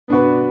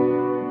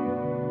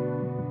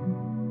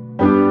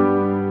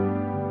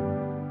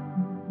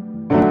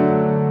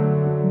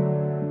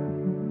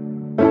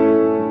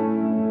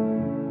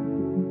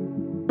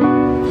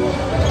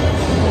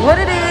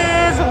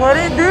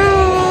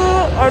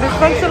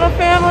DysFUNxional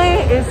family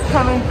is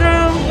coming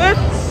through with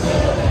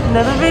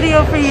another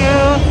video for you.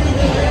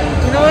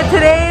 You know what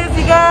today is,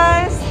 you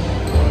guys?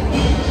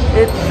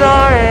 It's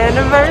our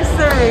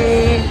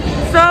anniversary.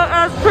 So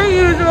as per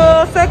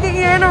usual, second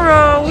year in a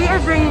row, we are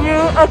bringing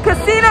you a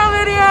casino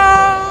video.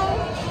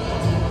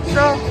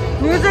 So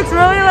music's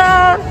really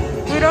loud.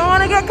 We don't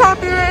want to get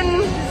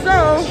copywritten,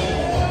 so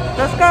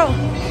let's go.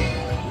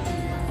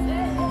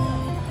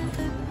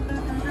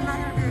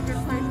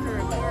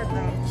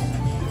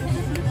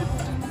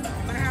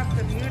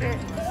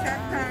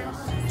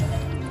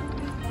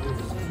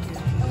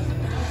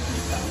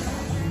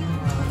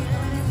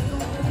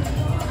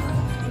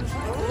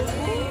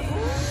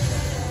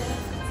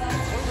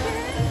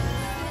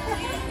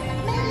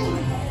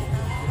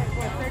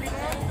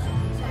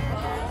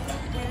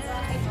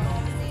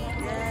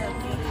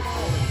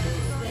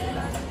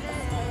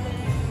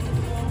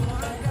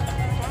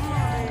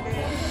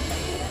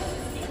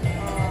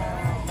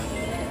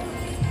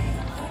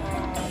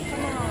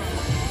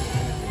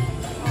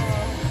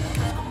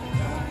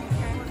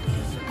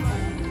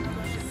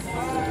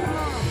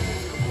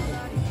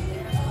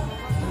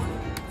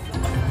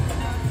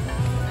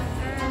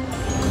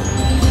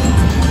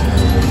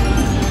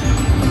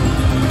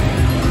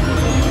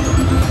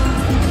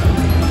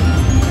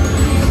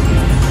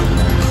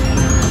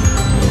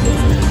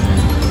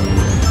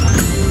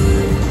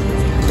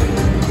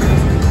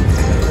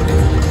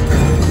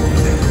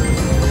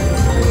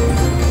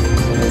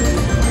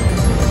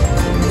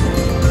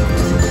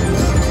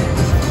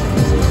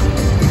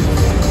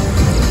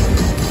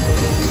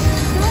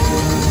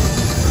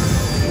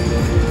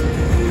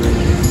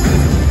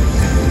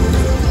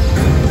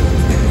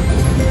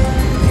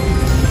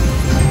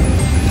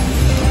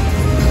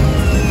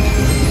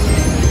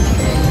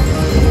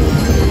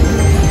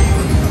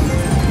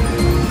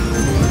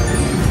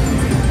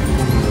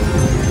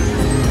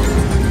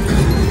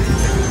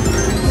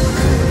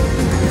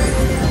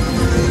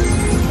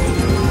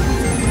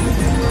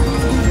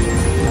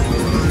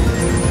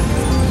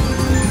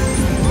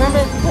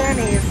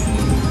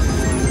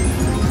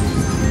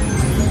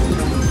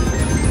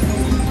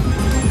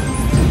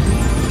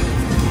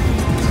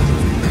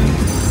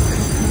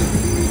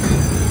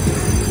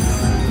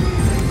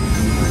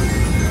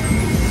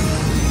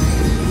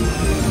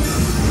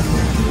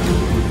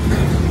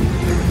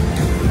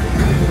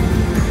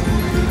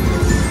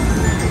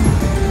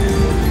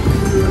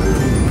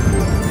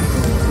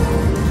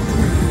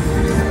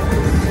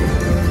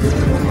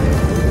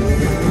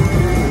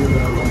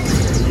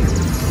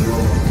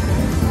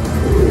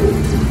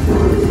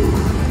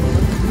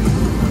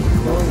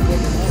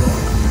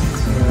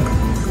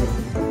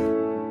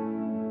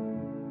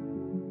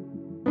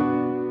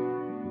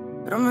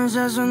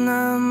 Promesas son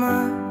nada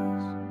más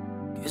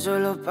que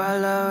solo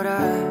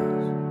palabras,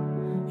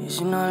 y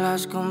si no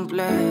las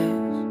cumples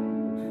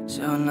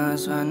se van a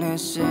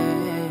desvanecer.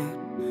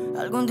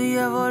 Algún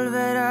día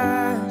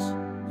volverás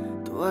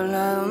tú al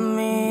lado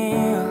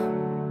mío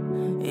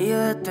y yo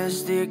de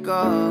testigo.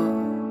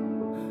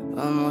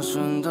 Vamos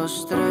 1,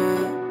 2, 3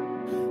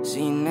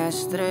 sin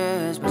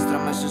estrés.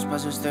 Muéstrame sus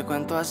pasos, te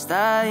cuento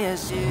hasta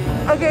 10.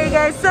 Okay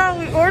guys, so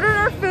we ordered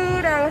our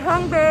food at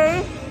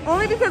Jheartbabe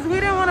only because we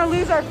didn't want to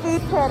lose our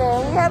food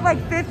credit. We had like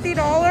 $50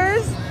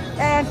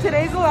 and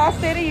today's the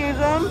last day to use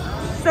them.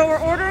 So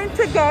we're ordering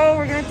to go.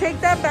 We're going to take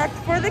that back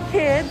for the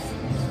kids.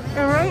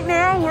 And right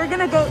now we're going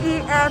to go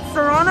eat at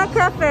Serrana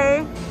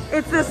Cafe.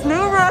 It's this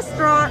new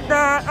restaurant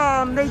that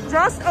they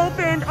just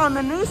opened on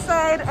the new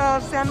side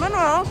of San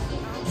Manuel.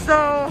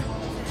 So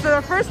it's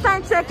the first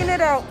time checking it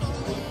out.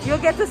 You'll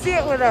get to see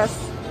it with us.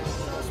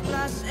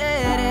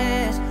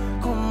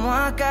 Como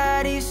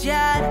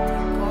acariciarte,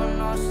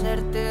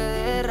 conocerte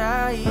de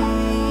raíz.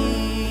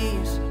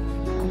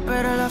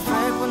 Recupera la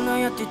fe cuando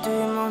yo a ti te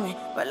vi, mami.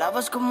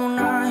 Bailabas como un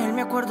ángel,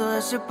 me acuerdo de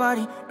ese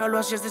party. No lo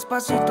hacías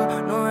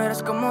despacito, no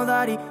eras como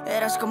Daddy.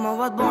 Eras como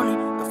Bad Bunny,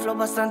 tu flow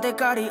bastante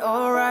cari,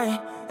 alright.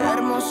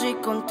 Hermoso y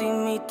con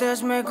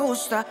timites me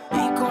gusta,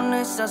 y con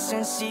esas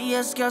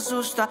sencillas que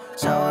asusta.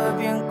 Sabe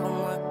bien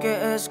cómo es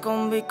que es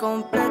combi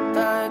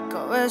completa, de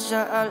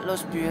cabeza a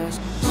los pies.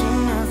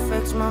 Sin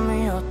effects,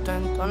 mami, yo te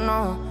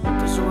entono.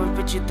 Te subo el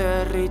pitch y te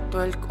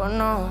derrito el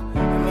cono.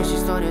 En mis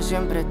historias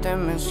siempre te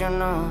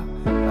menciono.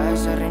 A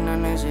esa reina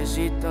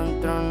necesito un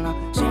trono.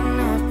 Sin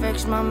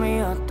effects, mami,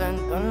 yo te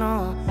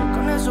entono.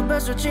 Con esos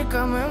besos,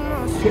 chica, me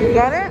emociono.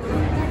 Got it?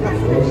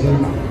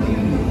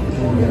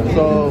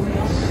 So,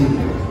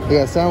 we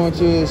got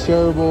sandwiches,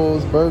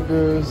 shareables,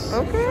 burgers.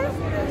 Okay.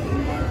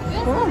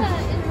 Cool.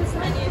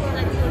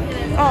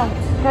 Oh,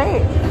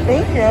 great.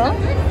 Thank you.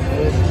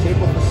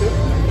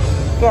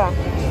 Yeah.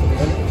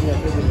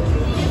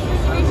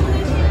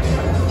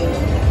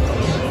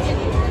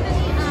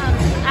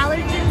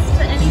 Allergens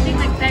to anything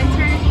like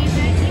vegetarian?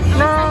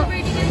 No.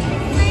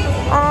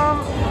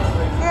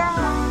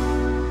 Yeah.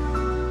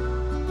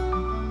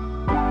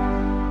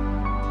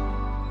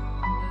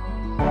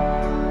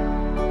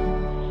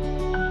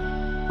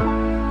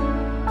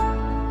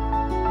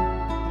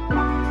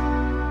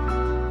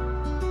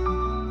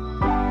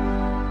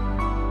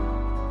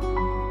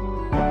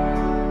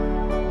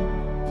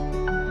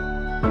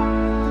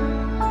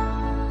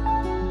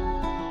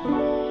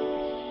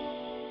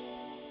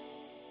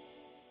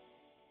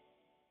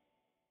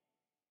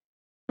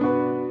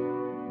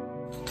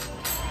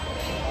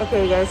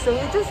 Okay guys, so we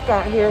just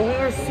got here. We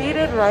were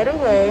seated right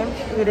away.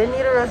 We didn't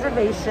need a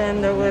reservation.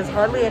 There was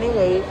hardly any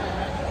wait.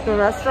 The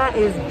restaurant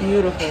is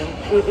beautiful.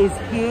 It is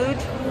huge.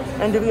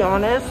 And to be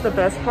honest, the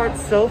best part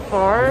so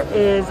far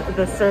is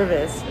the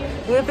service.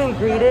 We have been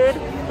greeted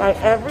by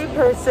every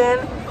person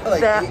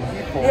that,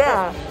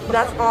 yeah,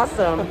 that's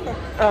awesome.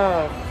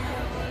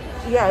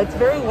 Yeah, it's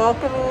very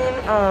welcoming.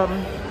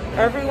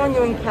 Everyone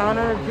you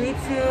encounter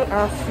greets you,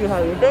 asks you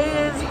how your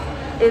day is.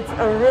 It's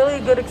a really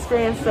good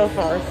experience so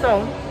far.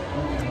 So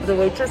the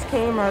waitress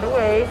came right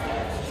away.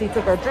 She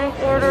took our drink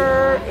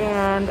order,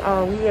 and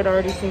we had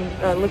already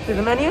looked through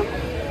the menu.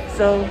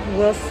 So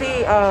we'll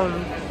see.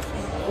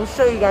 We'll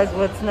show you guys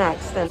what's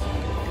next. And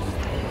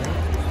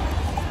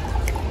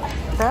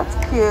that's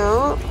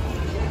cute.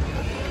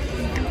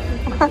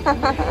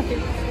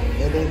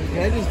 And then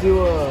can I just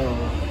do a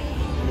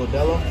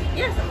Modelo?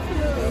 Yes,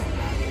 absolutely.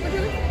 Would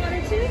you like some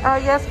water too?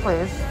 Yes,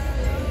 please.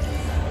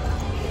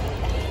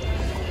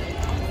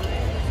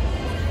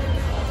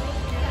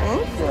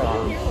 Thank you.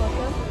 You're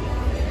welcome.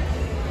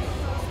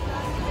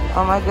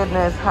 Oh my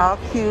goodness, how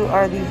cute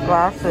are these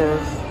glasses?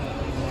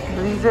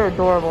 These are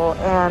adorable,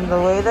 and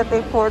the way that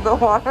they poured the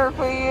water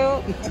for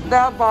you,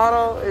 that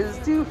bottle is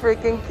too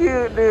freaking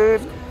cute,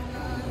 dude.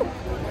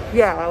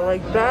 Yeah,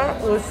 like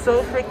that was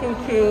so freaking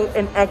cute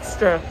and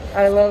extra.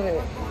 I love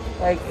it.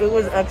 Like, it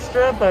was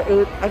extra, but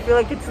I feel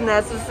like it's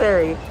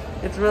necessary.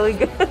 It's really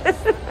good.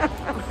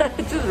 I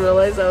just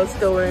realized I was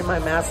still wearing my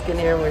mask in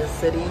here when we were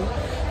sitting.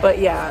 But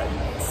yeah,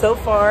 so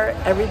far,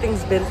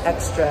 everything's been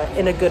extra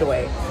in a good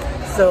way.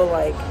 So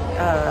like,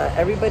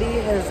 everybody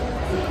has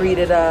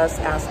greeted us,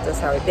 asked us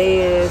how our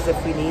day is,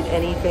 if we need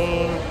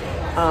anything.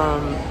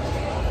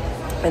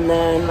 And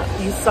then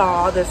you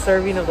saw the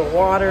serving of the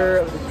water,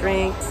 of the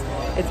drinks.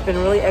 It's been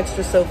really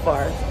extra so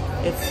far.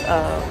 It's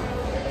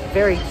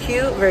very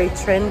cute, very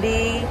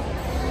trendy,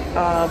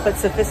 but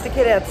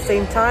sophisticated at the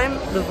same time.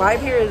 The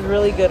vibe here is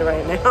really good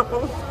right now.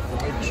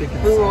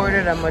 We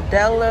ordered a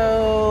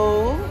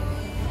Modelo.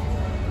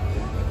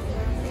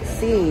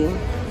 See,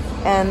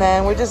 and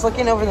then we're just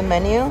looking over the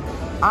menu.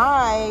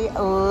 I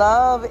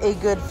love a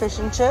good fish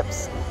and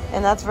chips,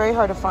 and that's very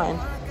hard to find.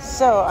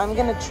 So I'm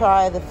gonna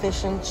try the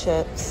fish and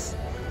chips,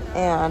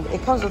 and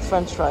it comes with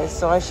French fries,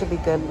 so I should be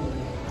good.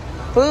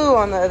 Boo,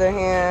 on the other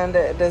hand,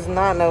 does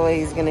not know what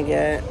he's gonna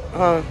get.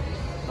 Nope.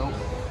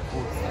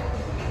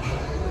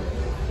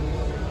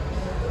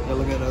 Yeah,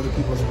 look at other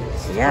people's.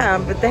 Yeah,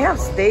 but they have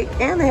steak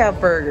and they have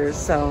burgers,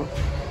 so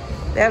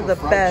they have the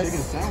best.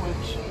 Chicken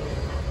sandwich.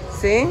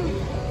 See?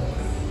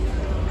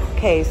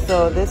 Okay,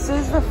 so this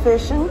is the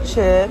fish and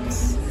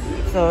chips.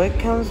 So it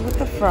comes with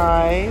the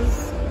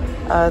fries,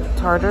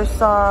 tartar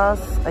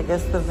sauce, I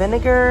guess the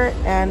vinegar,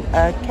 and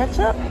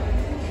ketchup?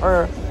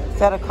 Or is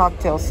that a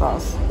cocktail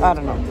sauce? I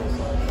don't know.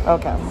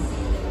 Okay.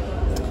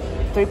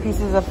 3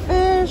 pieces of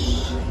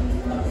fish.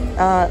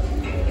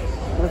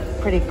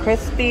 Pretty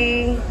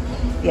crispy.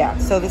 Yeah,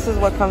 so this is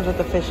what comes with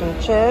the fish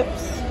and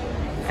chips.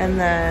 And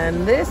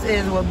then this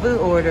is what Boo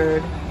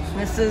ordered.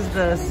 This is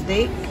the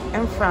steak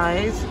and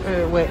fries,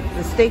 or wait,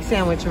 the steak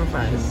sandwich and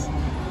fries.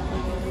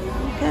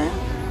 Okay.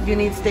 You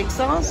need steak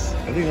sauce?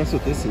 I think that's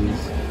what this is.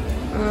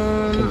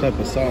 Some type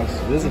of sauce.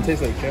 It doesn't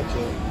taste like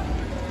ketchup.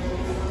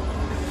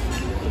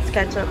 It's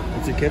ketchup.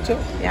 Is it ketchup?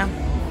 Yeah.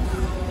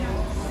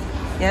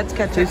 Yeah, it's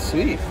ketchup. It tastes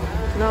sweet.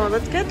 No,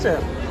 that's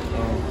ketchup.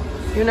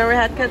 You never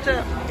had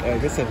ketchup? I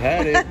guess I've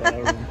had it,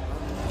 but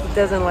He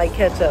doesn't like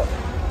ketchup,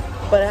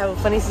 but I have a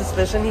funny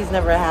suspicion he's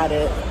never had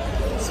it,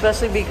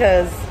 especially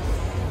because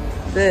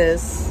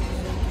this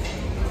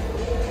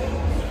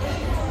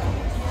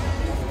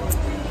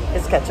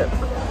is ketchup.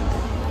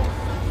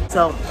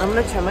 So I'm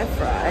gonna try my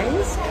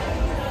fries.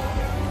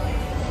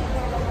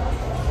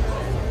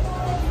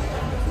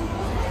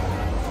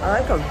 I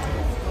like them.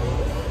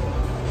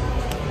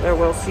 They're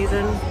well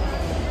seasoned.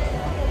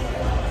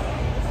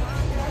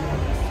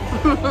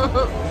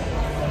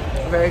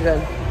 Very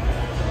good.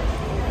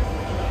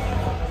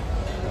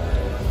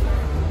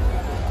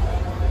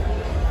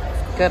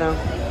 Good, huh?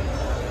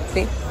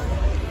 See?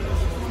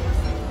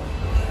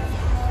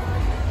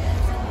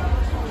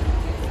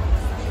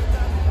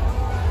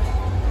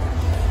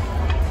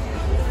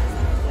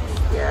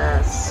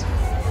 Yes.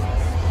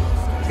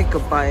 Take a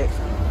bite.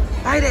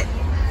 Bite it.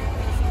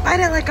 Bite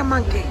it like a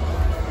monkey.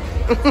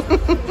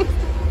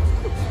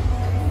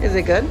 Is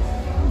it good?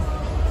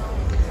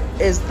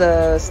 Is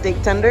the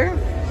steak tender?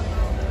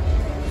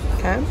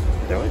 Okay,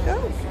 there we go.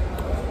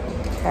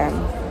 Okay.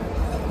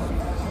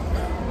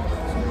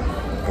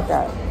 Look at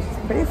that. It's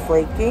pretty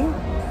flaky.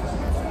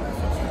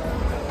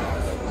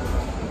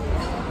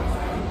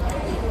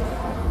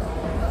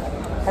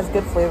 Has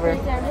good flavor.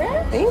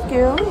 Thank you.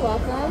 You're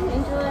welcome.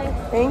 Enjoy.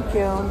 Thank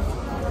you.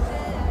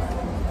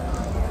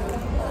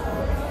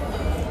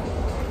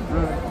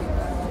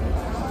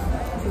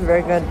 This is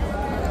very good.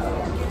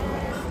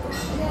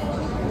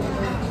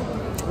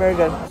 Very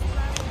good.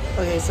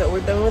 Okay, so we're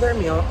done with our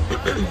meal.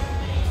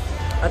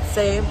 I'd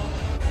say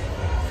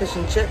fish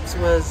and chips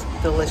was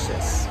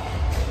delicious.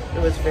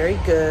 It was very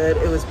good.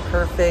 It was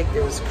perfect.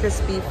 It was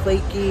crispy,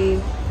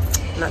 flaky.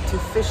 not too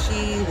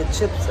fishy. The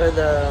chips or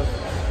the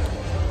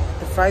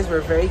fries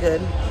were very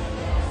good.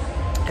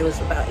 It was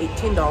about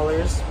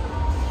 $18.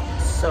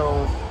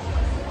 So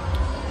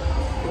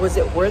was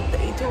it worth the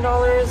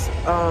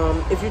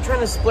 $18? If you're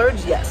trying to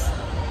splurge, yes.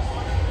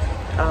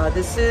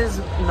 This is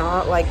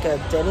not like a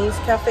Denny's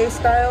cafe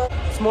style.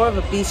 It's more of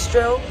a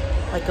bistro,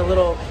 like a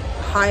little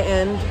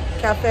high-end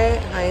cafe,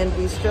 high-end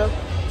bistro.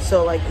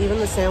 So like even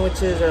the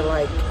sandwiches are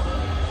like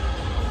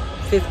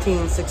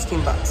 15,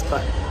 16 bucks,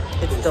 but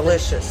it's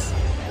delicious.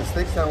 The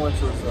steak sandwich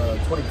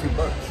was 22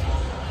 bucks.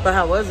 But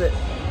how was it?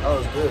 Oh, it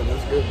was good. It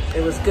was good.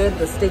 It was good.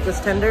 The steak was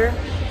tender.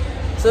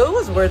 So it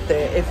was worth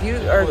it. If you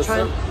are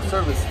trying...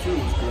 service too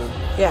was good.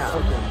 Yeah,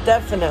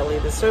 definitely.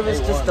 The service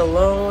just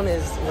alone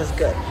was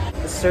good.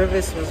 The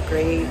service was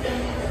great.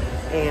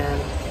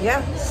 And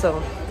yeah, so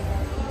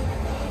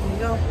there you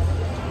go.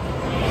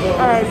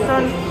 Alright, so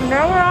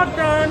now we're all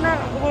done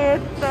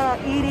with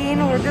eating.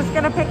 We're just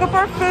gonna pick up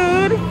our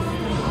food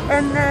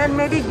and then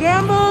maybe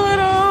gamble a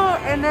little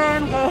and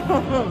then go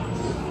home.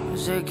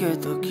 Sé que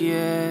tú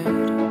quieres,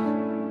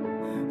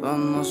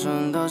 vamos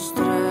 1, 2,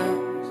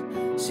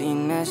 3,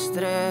 sin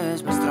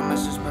estrés, muéstrame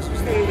sus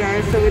pasos. Hey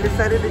guys, so we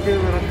decided to do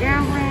a little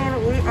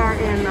gambling. We are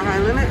in the high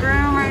limit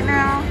room right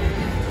now,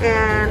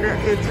 and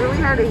it's really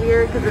hard to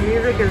hear because the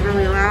music is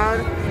really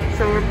loud.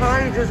 So we're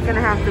probably just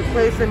gonna have to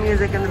play some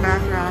music in the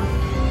background.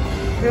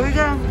 Here we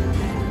go.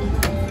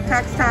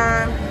 Tax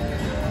time.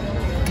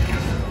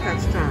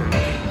 Tax time.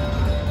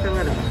 Fill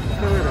it up.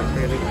 Fill it up,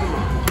 baby. Come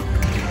on.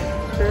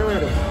 Fill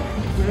it up.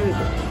 Here we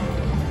go.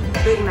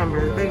 Big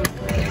numbers. Big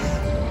numbers.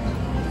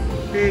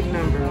 Big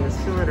numbers.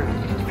 Fill it up.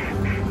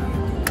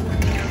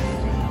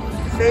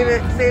 Save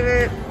it. Save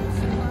it.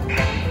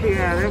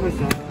 Yeah, there we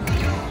go.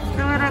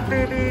 Fill it up,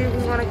 baby.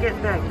 We want to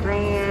get that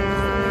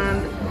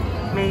grand,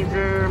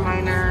 major,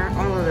 minor,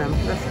 all of them.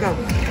 Let's go.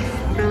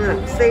 Fill it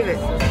up. Save it.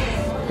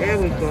 There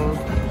we go.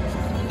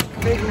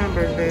 Big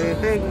numbers, baby.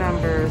 Big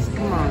numbers.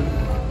 Come on.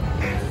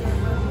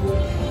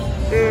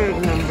 Big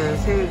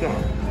numbers. Here we go.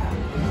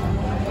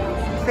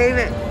 Save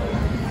it.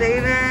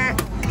 Save it.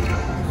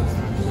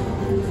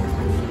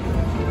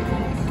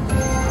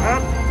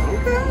 Oh,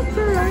 okay. It's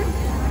all right.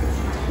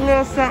 A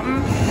little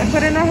something. I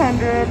put in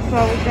 100, so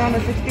we're down to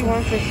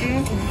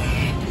 61.50.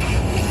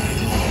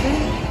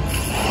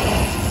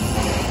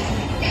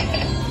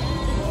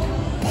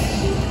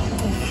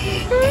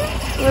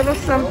 A little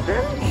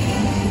something.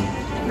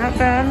 Not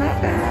bad,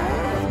 not bad.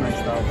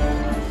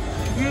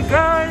 You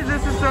guys,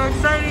 this is so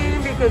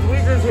exciting because we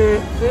just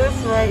hit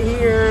this right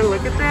here.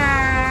 Look at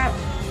that.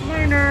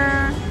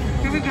 Winner.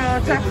 Here we go.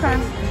 Tax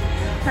time.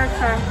 Tax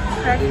time.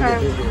 Tax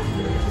time.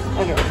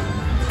 Okay.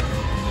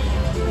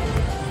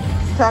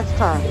 Tax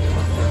time.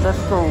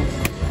 Let's go.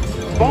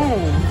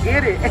 Boom.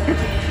 Get it.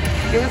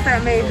 Give us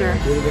that major.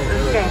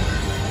 Let's go.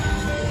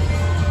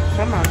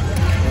 Come on.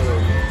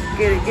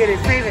 Get it, get it.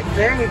 Save it.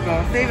 There we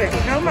go. Save it.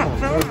 Fill them up.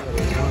 Fill them up.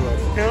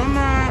 Fill them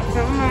up.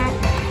 Fill them up.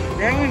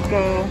 There we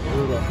go.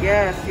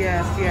 Yes,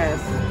 yes, yes.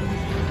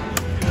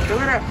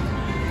 Fill it up.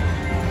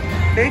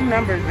 Big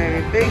numbers,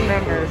 baby. Big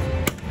numbers.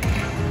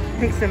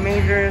 Pick some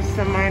majors,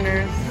 some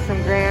minors,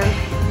 some grands.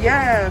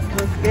 Yes,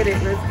 let's get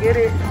it. Let's get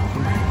it.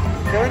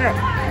 Fill it up.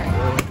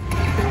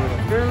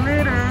 Fill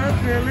it up.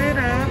 Fill it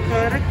up.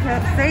 Cut a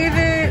cup. Save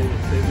it.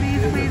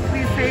 Please, please,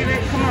 please save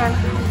it. Come on.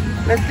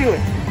 Let's do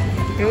it.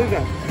 Here we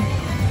go.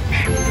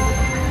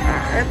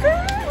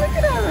 Look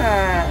at all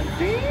that.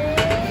 See?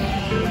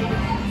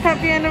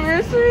 Happy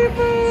anniversary,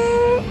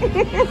 boo!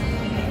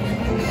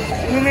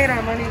 We made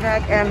our money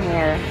back and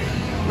more.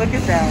 Look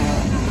at that.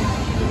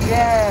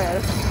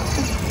 Yes.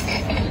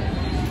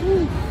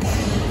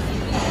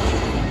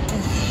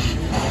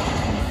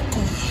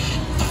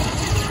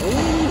 Oh,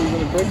 you're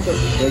gonna break the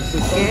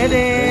Get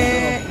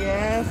it.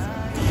 Yes.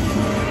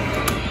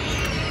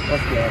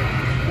 That's good.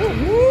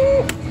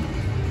 Woo-hoo.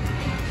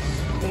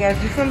 We gotta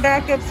do some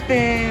backup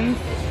spins.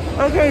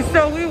 Okay,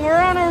 so we were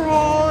on a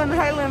roll in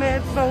high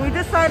limits, but we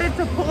decided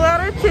to pull out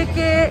our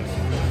ticket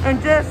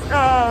and just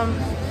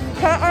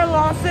cut our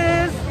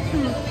losses.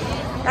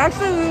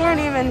 Actually, we weren't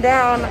even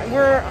down.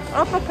 We're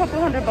up a couple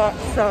 $100,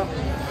 so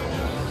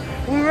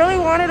we really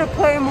wanted to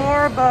play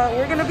more, but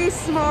we're gonna be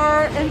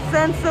smart and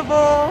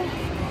sensible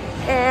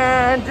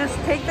and just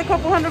take the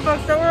couple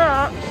 $100 that we're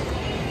up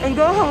and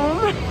go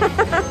home.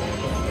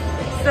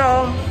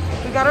 So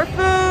we got our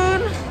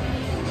food.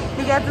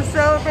 We got to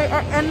celebrate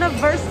our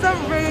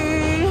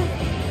anniversary.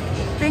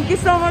 Thank you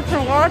so much for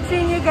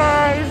watching, you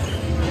guys.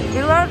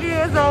 We love you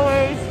as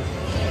always.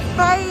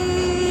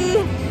 Bye.